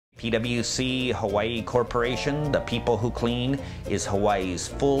PWC Hawaii Corporation, the People Who Clean, is Hawaii's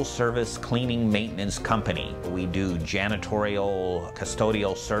full-service cleaning maintenance company. We do janitorial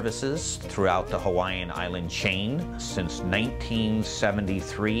custodial services throughout the Hawaiian Island chain since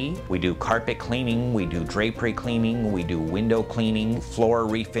 1973. We do carpet cleaning, we do drapery cleaning, we do window cleaning, floor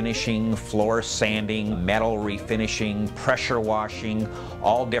refinishing, floor sanding, metal refinishing, pressure washing,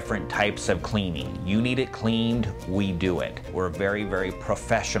 all different types of cleaning. You need it cleaned, we do it. We're very, very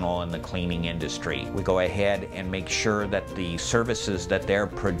professional in the cleaning industry. We go ahead and make sure that the services that they're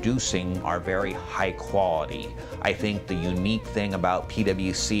producing are very high quality. I think the unique thing about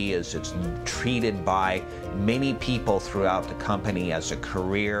PWC is it's treated by many people throughout the company as a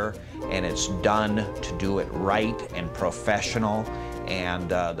career, and it's done to do it right and professional, and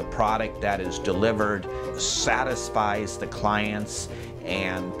the product that is delivered satisfies the clients,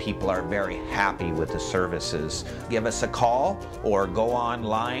 and people are very happy with the services. Give us a call or go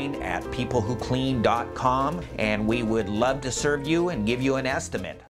online at peoplewhoclean.com, and we would love to serve you and give you an estimate.